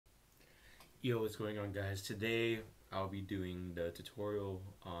Yo, what's going on, guys? Today I'll be doing the tutorial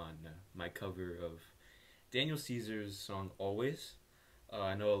on my cover of Daniel Caesar's song Always.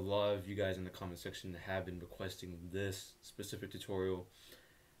 I know a lot of you guys in the comment section have been requesting this specific tutorial,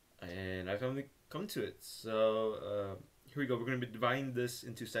 and I finally come to it. So here we go. We're going to be dividing this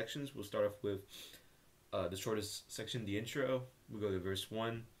into sections. We'll start off with the shortest section, the intro. We'll go to verse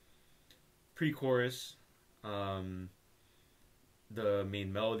 1, pre-chorus, the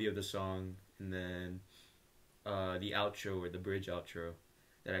main melody of the song, and then the outro, or the bridge outro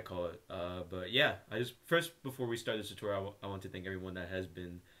that I call it. But yeah, first, before we start this tutorial, I want to thank everyone that has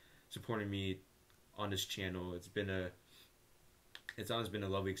been supporting me on this channel. It's always been a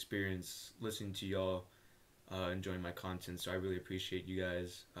lovely experience listening to y'all, enjoying my content, so I really appreciate you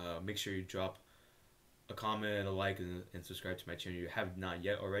guys. Make sure you drop a comment, a like, and subscribe to my channel if you have not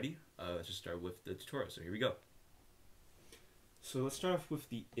yet already. Let's just start with the tutorial, so here we go. So let's start off with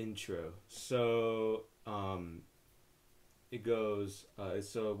the intro. So it goes,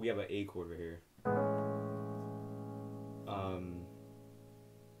 so we have an A chord right here.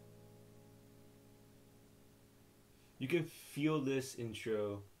 You can feel this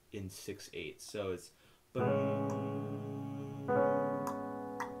intro in 6/8. So it's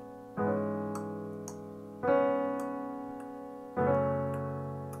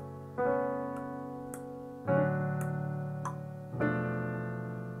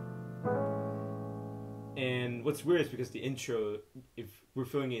and what's weird is because the intro, if we're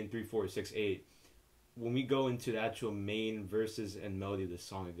feeling it in 3/4, 6/8, when we go into the actual main verses and melody of the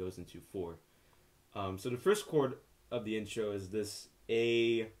song, it goes into 4. So the first chord of the intro is this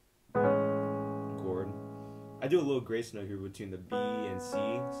A chord. I do a little grace note here between the B and C.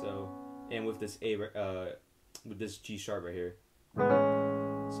 So, and with this A, with this G sharp right here.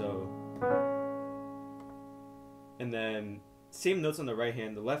 So, and then same notes on the right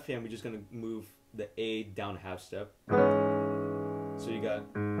hand. The left hand, we're just gonna move the A down half step. So you got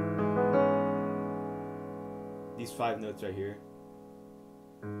these 5 notes right here.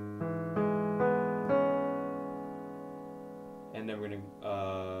 And then we're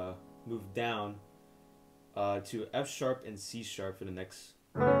gonna move down to F sharp and C sharp for the next.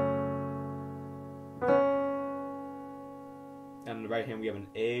 And on the right hand we have an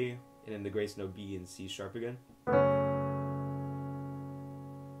A, and then the grace note B and C sharp again.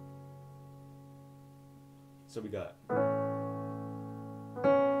 So we got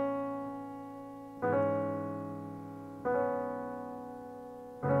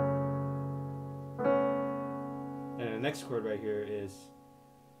and the next chord right here is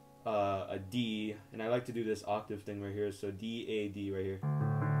a D, and I like to do this octave thing right here, so D, A, D right here.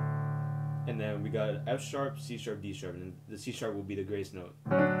 And then we got F sharp, C sharp, D sharp, and the C sharp will be the grace note.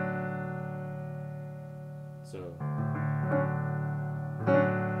 So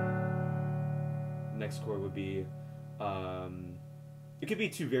next chord would be it could be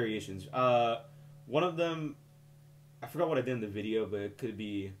 2 variations. One of them, I forgot what I did in the video, but it could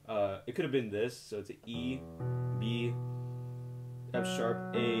have been this. So it's an E, B, F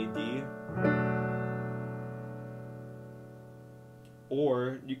sharp, A, D.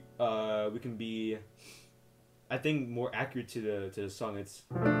 Or we can be, I think, more accurate to the song. Is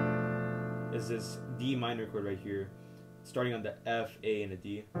this D minor chord right here, starting on the F, A, and a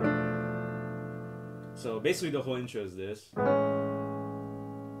D. So basically the whole intro is this.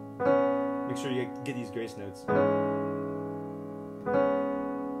 Make sure you get these grace notes.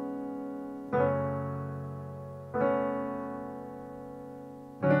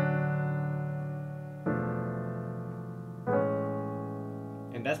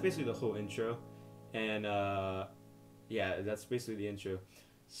 And that's basically the whole intro. And yeah, that's basically the intro.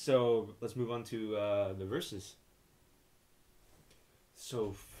 So let's move on to the verses.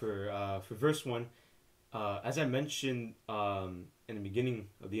 So for verse 1, as I mentioned in the beginning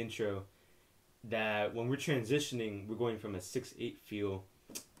of the intro, that when we're transitioning, we're going from a 6/8 feel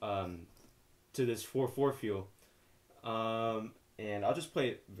to this 4/4 feel. And I'll just play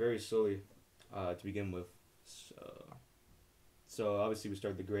it very slowly to begin with. So obviously we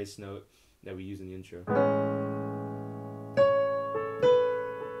start the grace note that we use in the intro.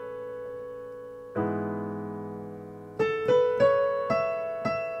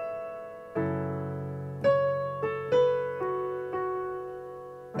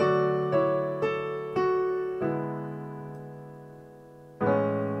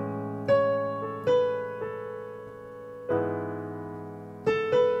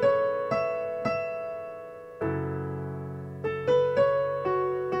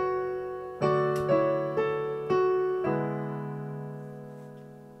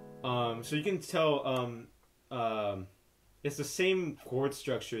 So you can tell it's the same chord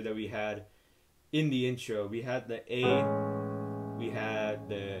structure that we had in the intro, we had the A, we had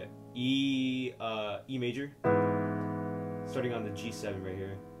the E, E major, starting on the G7 right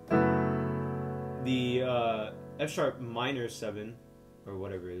here. The F sharp minor 7, or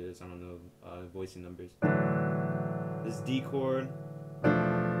whatever it is, I don't know, voicing numbers. This D chord,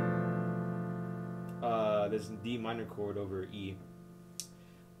 this D minor chord over E.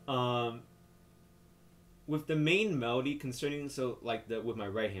 With the main melody concerning, so like the with my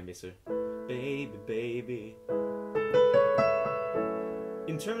right hand basically, baby, baby.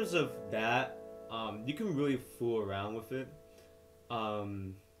 In terms of that, you can really fool around with it,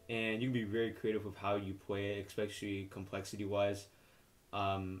 and you can be very creative with how you play it, especially complexity wise.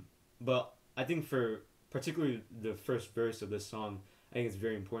 But I think for particularly the first verse of this song, I think it's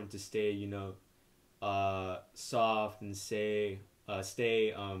very important to stay, you know, soft and stay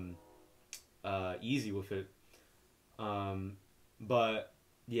easy with it. But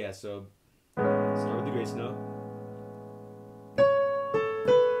yeah, so start with the grace note,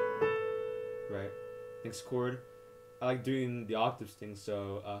 right? Next chord, I like doing the octaves thing.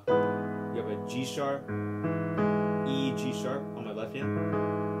 So you have a G sharp, E, G sharp on my left hand.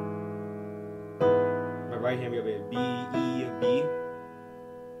 My right hand we have a B, E, B.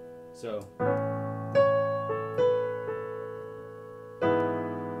 So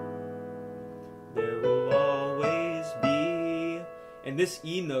and this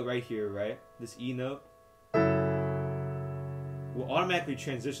E note right here, right? This E note will automatically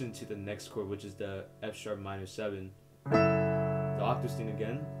transition to the next chord, which is the F sharp minor 7. The octaves thing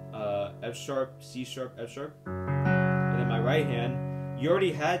again. F sharp, C sharp, F sharp. And then my right hand, you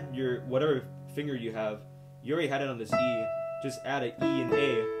already had your, whatever finger you have, you already had it on this E. Just add an E and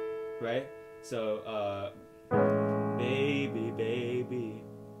A, right? So, baby, baby.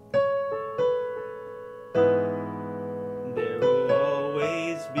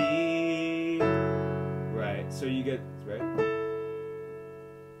 So you get, right?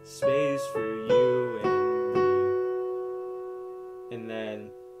 Space for you and me. And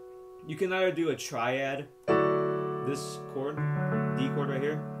then you can either do a triad, this chord, D chord right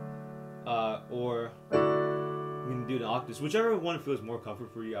here, or you can do the octaves. Whichever one feels more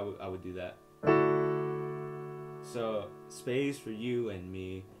comfort for you, I would do that. So space for you and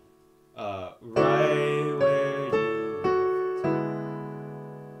me, right where you left.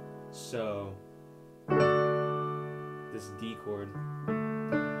 So this D chord,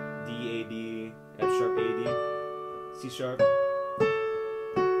 D, A, D, F sharp, A, D, C sharp,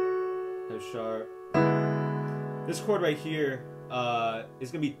 F sharp. This chord right here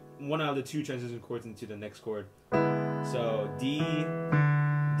is going to be one out of the two transition chords into the next chord. So D, D,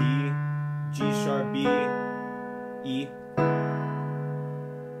 G sharp, B, E.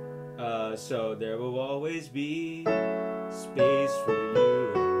 So there will always be space for you.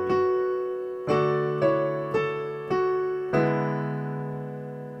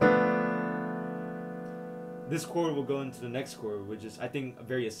 This chord will go into the next chord, which is, I think,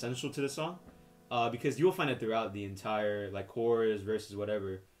 very essential to the song, because you will find it throughout the entire, like, chorus, verses,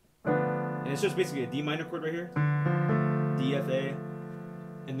 whatever. And it's just basically a D minor chord right here, D, F, A,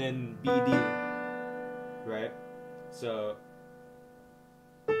 and then B, D, right? So,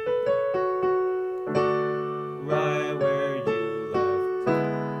 right where you left.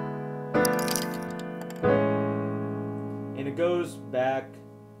 And it goes back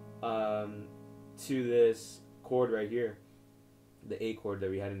to this chord right here, the A chord that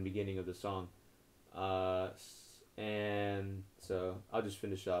we had in the beginning of the song, and so I'll just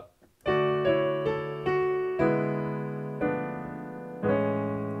finish up.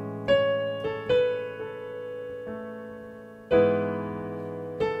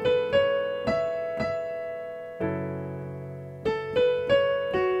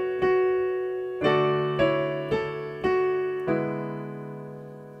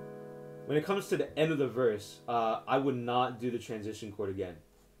 When it comes to the end of the verse, I would not do the transition chord again.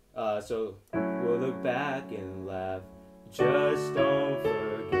 So we'll look back and laugh, just don't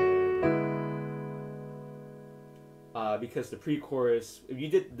forget. Because the pre-chorus, if you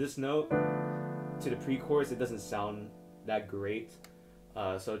did this note to the pre-chorus, it doesn't sound that great.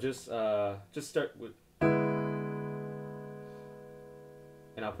 So just start with, and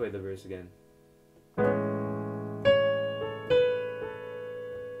I'll play the verse again.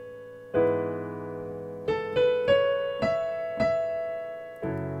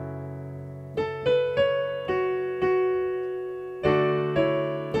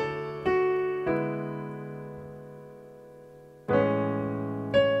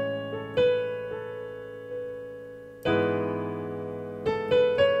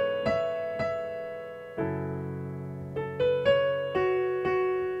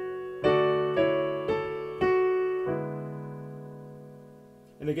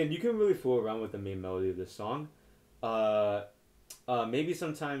 And again, you can really fool around with the main melody of this song. Maybe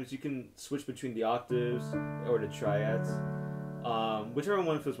sometimes you can switch between the octaves or the triads, whichever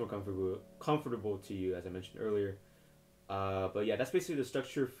one feels more comfortable to you, as I mentioned earlier. But yeah, that's basically the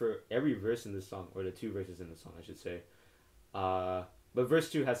structure for every verse in this song, or the two verses in the song, I should say. But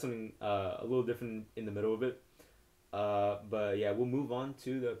verse 2 has something a little different in the middle of it. But yeah, we'll move on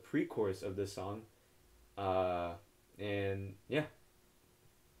to the pre-chorus of this song. And yeah.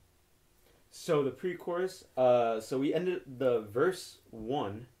 So the pre-chorus, so we ended the verse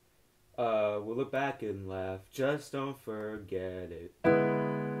 1. We'll look back and laugh, just don't forget it.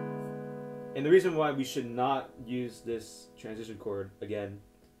 And the reason why we should not use this transition chord again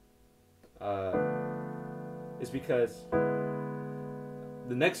is because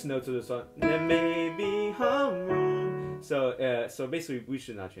the next notes of the song, maybe I'm wrong. So basically we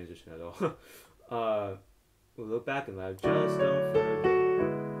should not transition at all. We'll look back and laugh, just don't forget.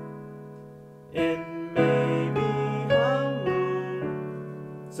 And maybe I'm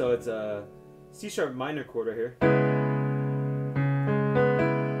wrong. So it's a C sharp minor chord right here.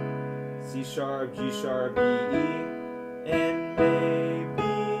 C sharp, G sharp, B, E, and maybe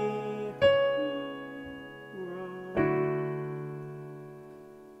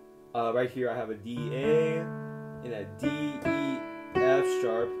wrong. Right here I have a D, A, and a D, E, F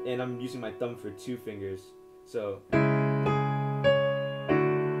sharp, and I'm using my thumb for 2 fingers. So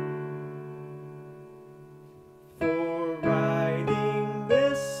for writing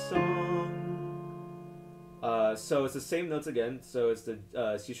this song, so it's the same notes again. So it's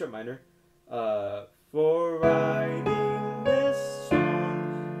the C sharp minor. For writing this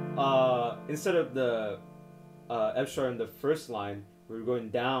song, instead of the F sharp in the first line, we're going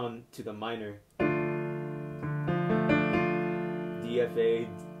down to the minor. D, F, A,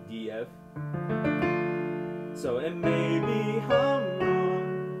 D, F. So, and maybe I'm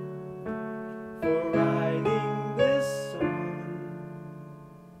wrong for writing this song.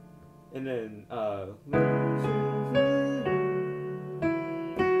 And then,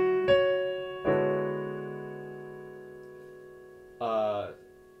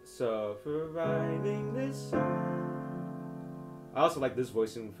 so for writing this song. I also like this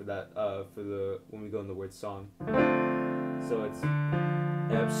voicing for that, for the, when we go in the word song. So it's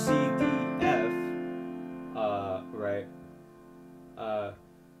F, C, D, F, right.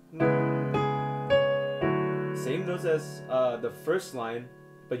 Same notes as the first line,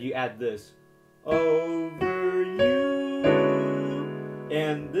 but you add this over you.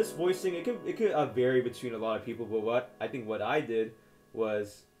 And this voicing, it could vary between a lot of people, but what I did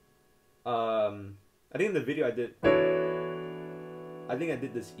was, I think in the video I did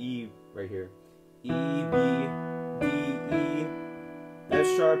this E right here. E, B, D, E, F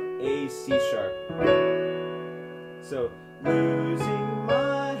sharp, A, C sharp. So, losing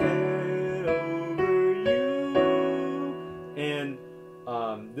my head over you. And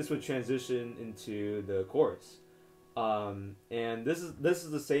this would transition into the chorus. And this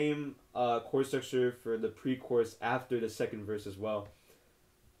is the same chord structure for the pre-chorus after the second verse as well.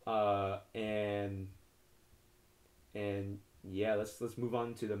 And yeah, let's move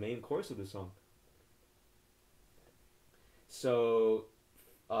on to the main chorus of the song. So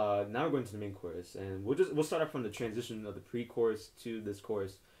now we're going to the main chorus, and we'll start off from the transition of the pre-chorus to this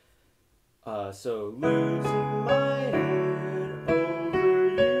chorus. So losing my head over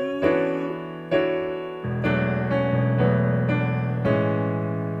you.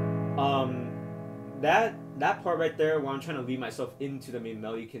 That part right there, where I'm trying to lead myself into the main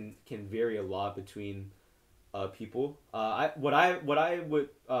melody, can vary a lot between people. What I would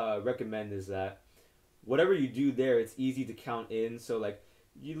recommend is that whatever you do there, it's easy to count in. So like,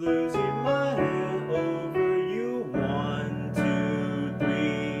 you lose your mind over you, 1, 2,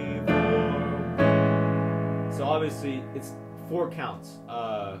 3, 4. So obviously it's 4 counts,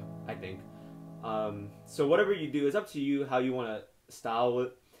 I think. So whatever you do, it's up to you how you want to style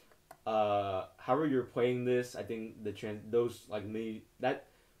it. However you're playing this, I think because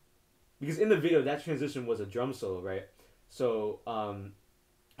in the video that transition was a drum solo, right? So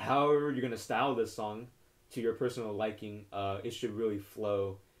however you're gonna style this song to your personal liking, it should really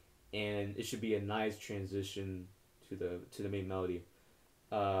flow, and it should be a nice transition to the main melody.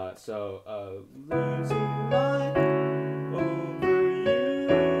 So losing my over you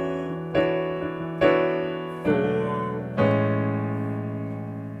for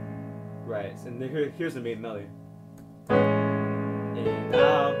right, and here's the main melody. And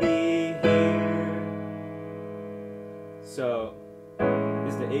I'll be here. So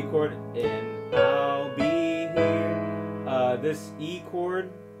it's the A chord, and I'll be here. This E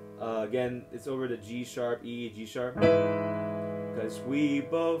chord, again, it's over the G sharp, E, G sharp. 'cause we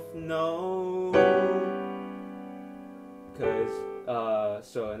both know. 'Cause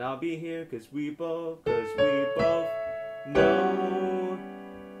so and I'll be here 'cause we both know.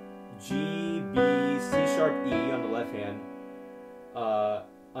 G, B, C sharp, E on the left hand.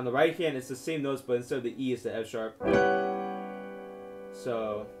 On the right hand it's the same notes, but instead of the E it's the F sharp.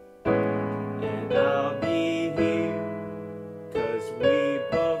 So, and I'll be here 'cause we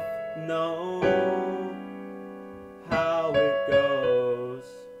both know how it goes.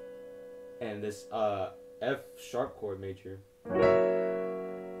 And this F sharp chord major.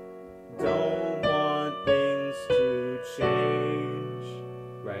 Don't want things to change.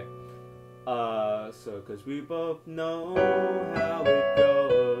 Right. So 'cause we both know how it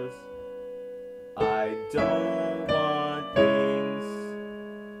goes. I don't want things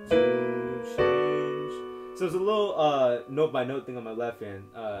to change. So there's a little note by note thing on my left hand.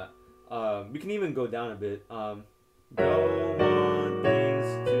 We can even go down a bit. Don't want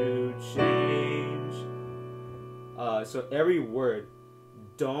things to change. So every word,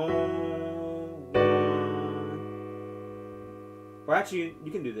 don't want, or actually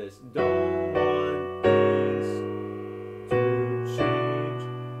you can do this. Don't want things to change.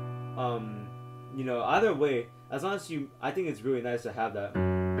 You know, either way, as long as I think it's really nice to have that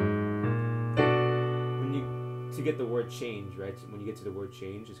to get the word change, right? So when you get to the word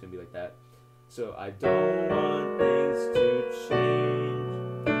change, it's gonna be like that. So I don't want things to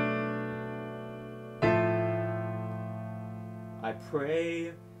change. I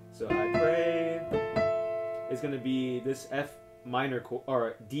pray. So I pray. It's gonna be this F minor chord,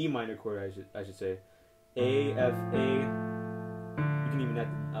 or D minor chord, I should say. A, F, A. You can even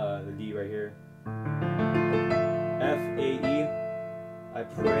add the D right here. F, A, E. I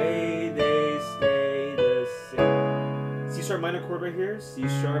pray they stay the same. C sharp minor chord right here. C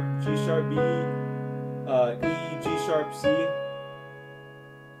sharp, G sharp, B, E, G sharp, C.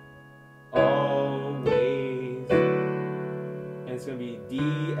 Always. And it's gonna be D,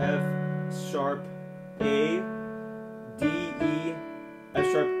 F sharp, A, D, E, F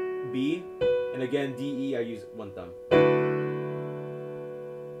sharp, B, and again D, E. I use one thumb.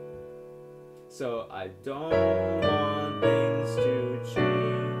 So I don't want things to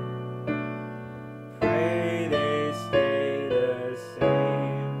change. Pray they stay the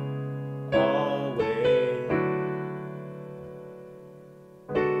same always.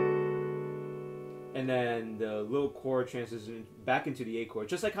 And then the little chord transition back into the A chord,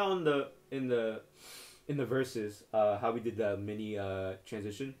 just like how in the verses, how we did the mini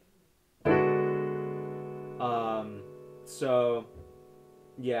transition. So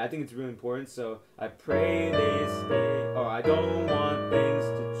yeah, I think it's really important. So I pray they stay, or I don't want things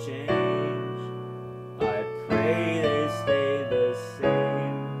to change. I pray they stay the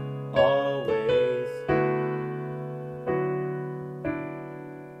same always.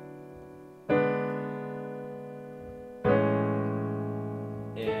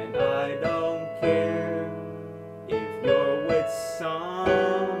 And I don't care if you're with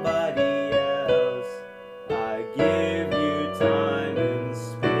somebody else. I give you time and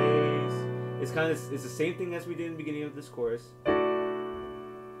space. It's the same thing as we did in the beginning of this chorus.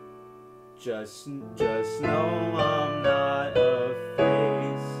 Just know I'm not a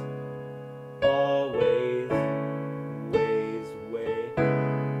face. Always, way,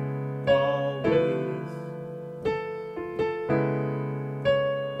 always.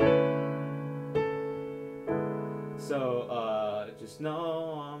 So just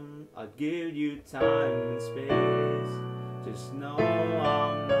know I'll give you time and space. Just know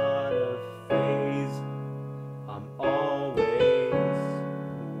I'm not a phase. I'm always,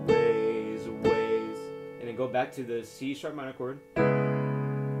 ways. And then go back to the C sharp minor chord.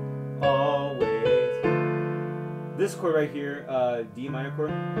 Always. This chord right here, D minor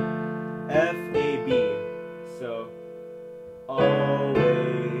chord. F, A, B. So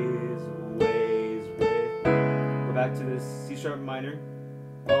always, way. Go back to the C sharp minor.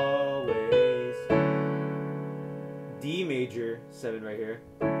 Always. D major 7 right here.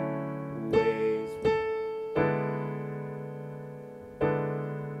 Ways.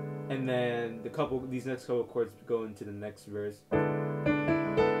 And then these next couple chords go into the next verse.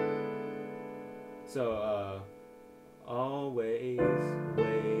 So always,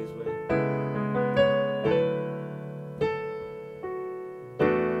 ways.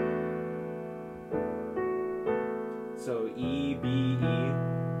 So E, B, E,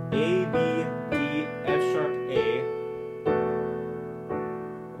 A, B, D, F sharp, A.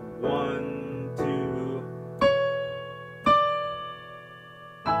 1, 2.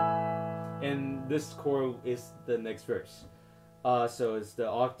 And this chord is the next verse. So it's the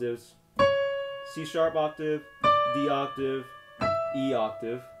octaves. C sharp octave, D octave, E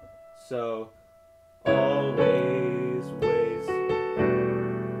octave. So always, ways.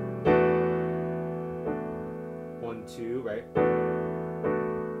 1, 2, right?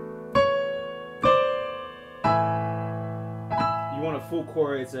 You want a full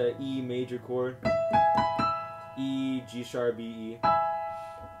chord, it's a E major chord. E, G sharp, B, E.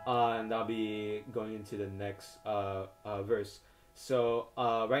 And I'll be going into the next verse. So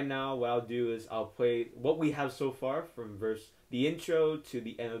right now what I'll do is I'll play what we have so far from the intro to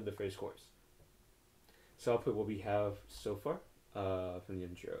the end of the first chorus. So I'll put what we have so far from the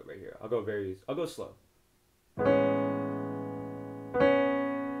intro right here. I'll go slow.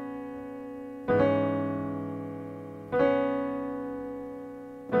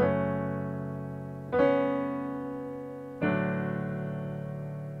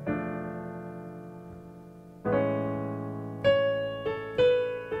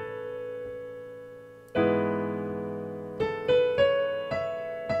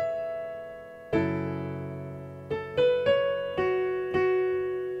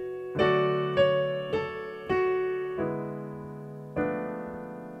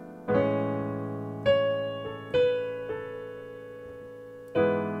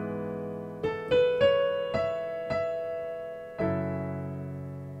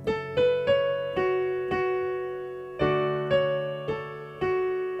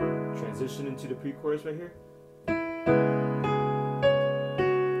 Transition into the pre-chorus right here.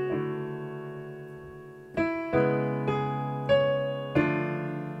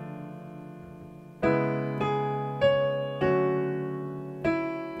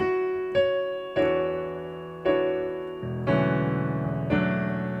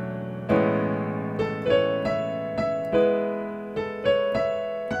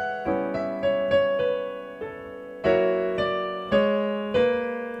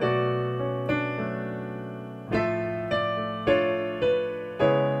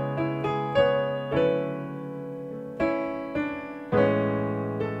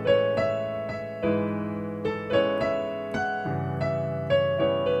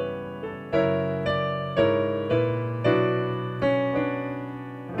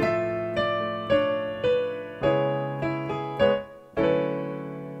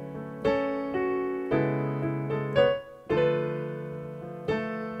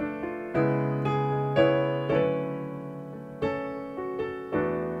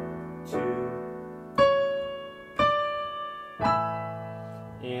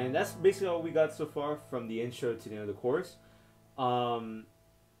 And that's basically all we got so far from the intro to the end of the chorus.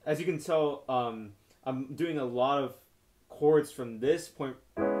 As you can tell, I'm doing a lot of chords from this point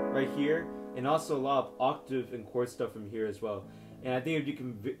right here, and also a lot of octave and chord stuff from here as well. And I think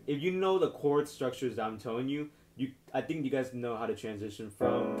if you know the chord structures that I'm telling you, I think you guys know how to transition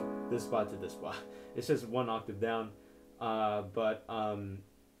from this spot to this spot. It's just one octave down. But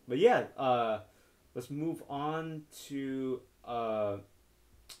yeah, let's move on to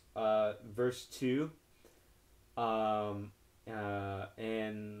verse 2, and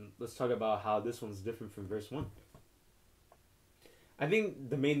let's talk about how this one's different from verse 1. I think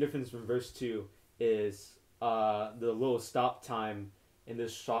the main difference from verse 2 is the little stop time and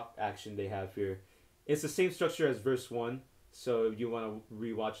this shock action they have here. It's the same structure as verse 1, so if you want to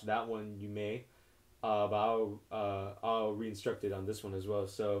rewatch that one, you may. But I'll re-instruct it on this one as well.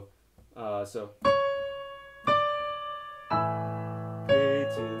 So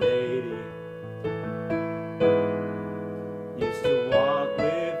pretty lady used to walk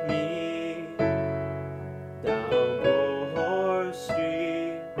with me down Bullhorse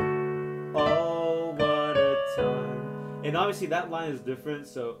Street. Oh, what a time. And obviously that line is different.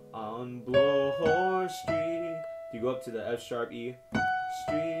 So on Bullhorse Street, you go up to the F sharp E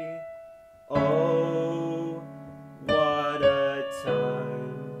Street. Oh, what a time.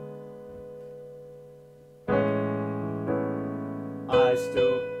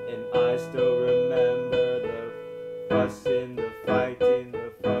 I still remember the fussing, the fighting,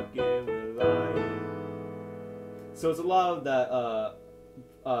 the fucking, the lying. So it's a lot of that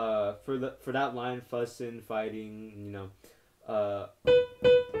for that line, fussing, fighting, you know,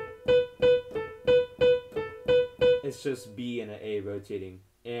 it's just B and an A rotating.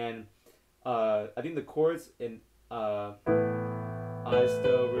 And I think the chords in I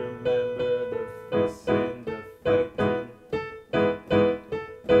still remember the fussing, the fighting.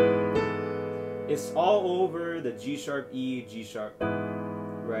 It's all over the G sharp, E, G sharp,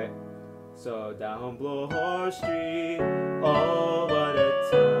 right? So down Bullhorse Street, oh what a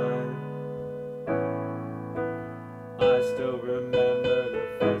time. I still remember the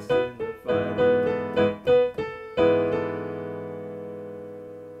fussing, the fighting.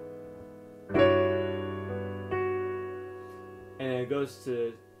 And it goes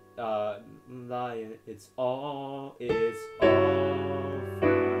to lion. It's all fine.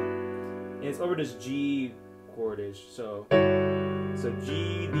 And it's over this G chordish. So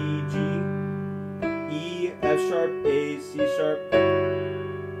G, D, G, E, F sharp, A, C sharp.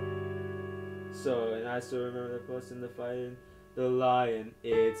 So, and I still remember the post in the fighting, the lion.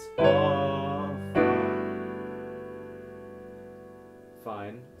 It's all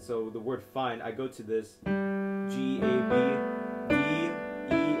fine. So the word fine, I go to this G, A, B, D, E,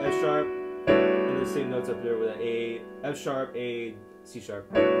 F sharp, and the same notes up there with an A, F sharp, A, C sharp.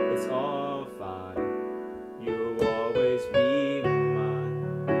 It's all fine. You'll always be mine.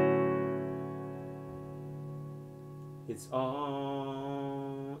 It's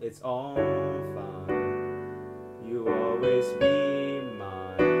all fine. You'll always be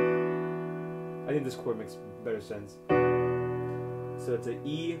mine. I think this chord makes better sense. So it's an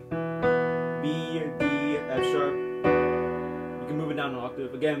E, B, D, F sharp. You can move it down an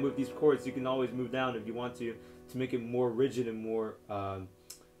octave. Again, with these chords, you can always move down if you want to make it more rigid and more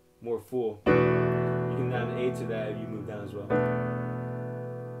full. You can add an A to that if you move down as well.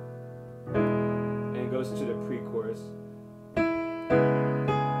 And it goes to the pre-chorus.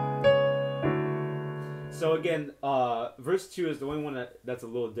 So again, verse 2 is the only one that's a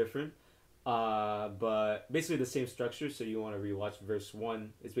little different. But basically the same structure, so you want to rewatch verse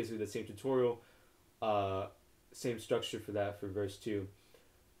 1. It's basically the same tutorial, same structure for verse 2.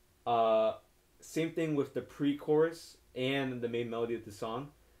 Same thing with the pre-chorus and the main melody of the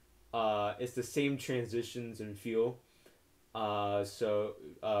song. It's the same transitions and feel. So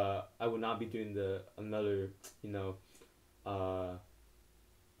I will not be doing another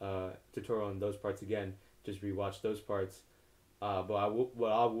tutorial on those parts again. Just rewatch those parts. But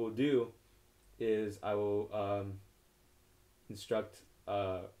what I will do is I will instruct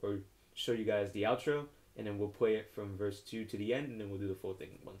or show you guys the outro, and then we'll play it from verse 2 to the end, and then we'll do the full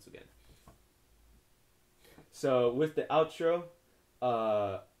thing once again. So with the outro,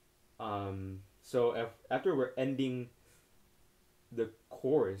 after we're ending the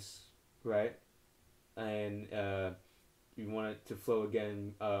chorus, right, and you want it to flow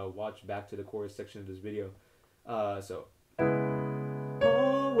again, watch back to the chorus section of this video. So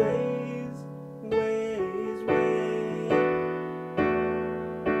always, ways, way.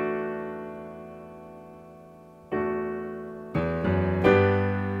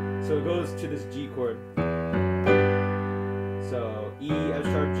 So it goes to this G chord. So E, F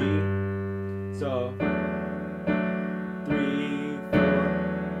sharp, G. So 3, 4.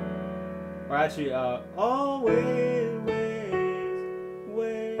 Or actually, always, ways,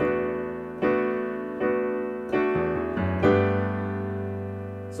 way.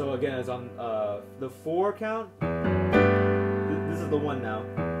 So again, it's on the 4 count. This is the 1 now,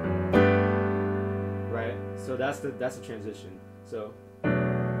 right? So that's the transition. So 3.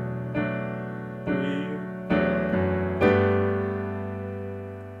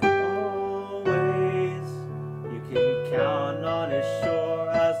 Always, you can count on it sure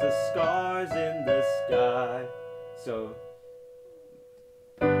as the stars in the sky. So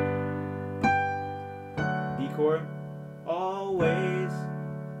D chord, always.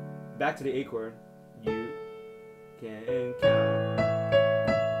 Back to the A chord, you can count.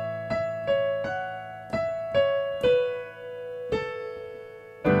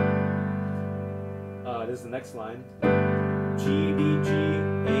 This is the next line. G, D, G, A,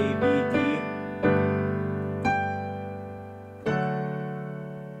 B, D.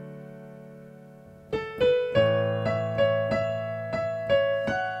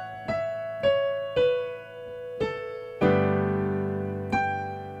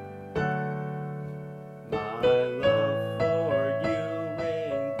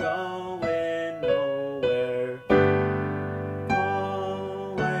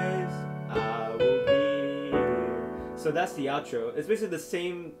 So that's the outro. It's basically the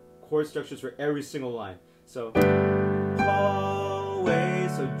same chord structures for every single line. So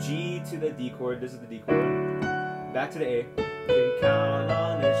always, so G to the D chord, this is the D chord. Back to the A. You can count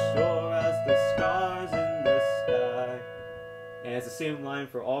on it sure as the stars in the sky. And it's the same line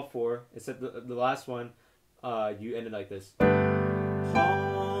for all 4, except the last one, you end it like this.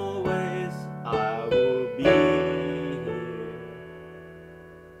 Always I will be here.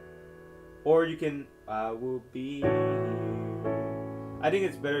 Or you can, I will be here. I think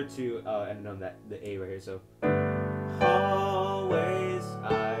it's better to end on the A right here. So always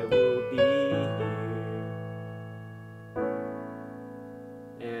I will be here.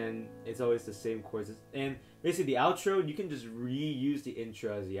 And it's always the same chords. And basically the outro, you can just reuse the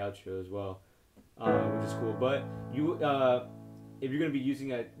intro as the outro as well, which is cool. But you, if you're gonna be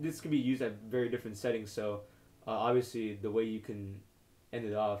using it, this can be used at very different settings. So Obviously, the way you can end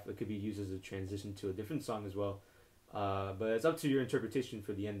it off, it could be used as a transition to a different song as well. But it's up to your interpretation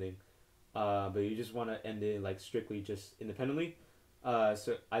for the ending. But you just want to end it like strictly just independently.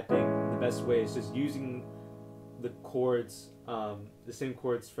 So I think the best way is just using the chords, the same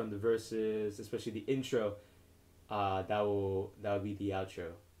chords from the verses, especially the intro. That will be the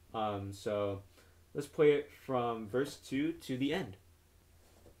outro. So let's play it from verse 2 to the end.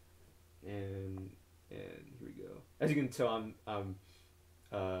 And here we go. As you can tell, I'm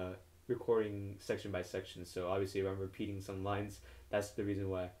recording section by section. So obviously, if I'm repeating some lines, that's the reason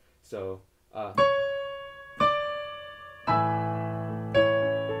why. So.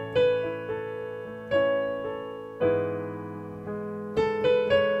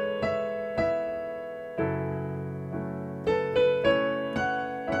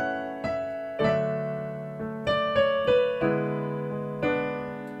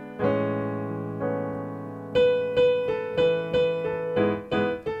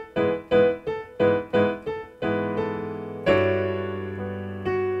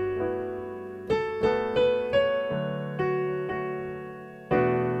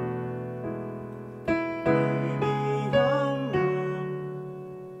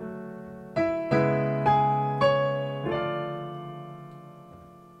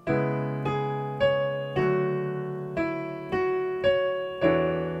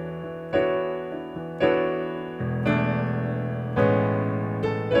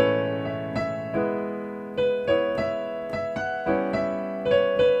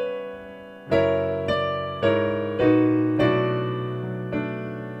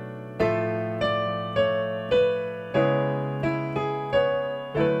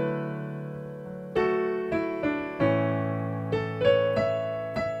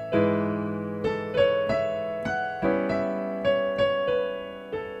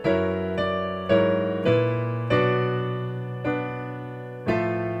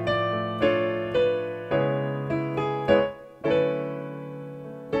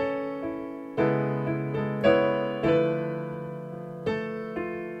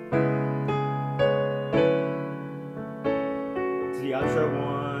 The outro,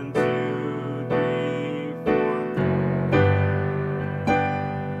 1, 2, 3, 4.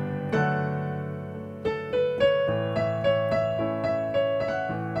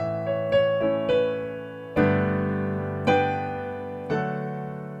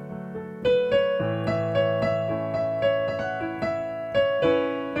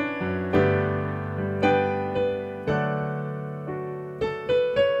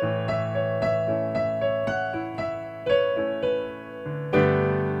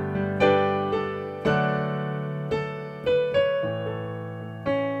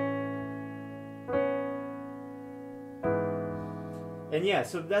 And yeah,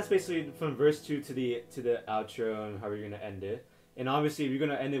 so that's basically from verse 2 to the outro and how you're gonna end it. And obviously, if you're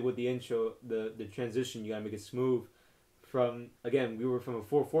gonna end it with the intro, the transition, you gotta make it smooth. From again, we were from a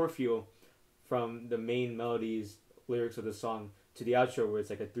 4/4 feel, from the main melodies, lyrics of the song to the outro where it's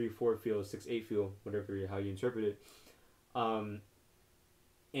like a 3/4 feel, 6/8 feel, whatever how you interpret it.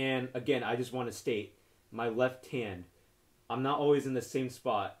 And again, I just want to state my left hand. I'm not always in the same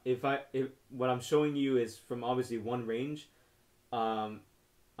spot. If what I'm showing you is from obviously one range,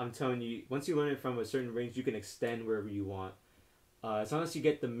 I'm telling you, once you learn it from a certain range, you can extend wherever you want. As long as you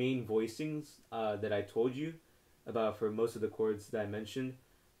get the main voicings that I told you about for most of the chords that I mentioned,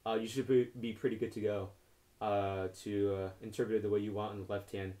 you should be pretty good to go to interpret it the way you want on the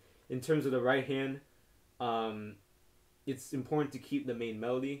left hand. In terms of the right hand, it's important to keep the main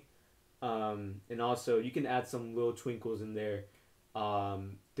melody, and also you can add some little twinkles in there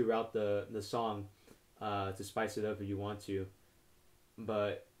throughout the song to spice it up if you want to.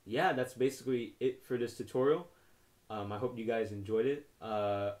 But yeah, that's basically it for this tutorial. I hope you guys enjoyed it.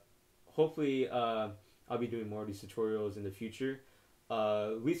 Hopefully I'll be doing more of these tutorials in the future.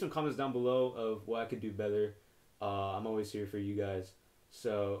 Leave some comments down below of what I could do better. I'm always here for you guys.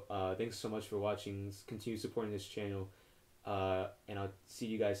 So thanks so much for watching. Continue supporting this channel. And I'll see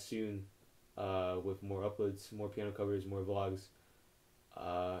you guys soon with more uploads, more piano covers, more vlogs.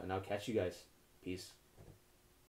 And I'll catch you guys. Peace.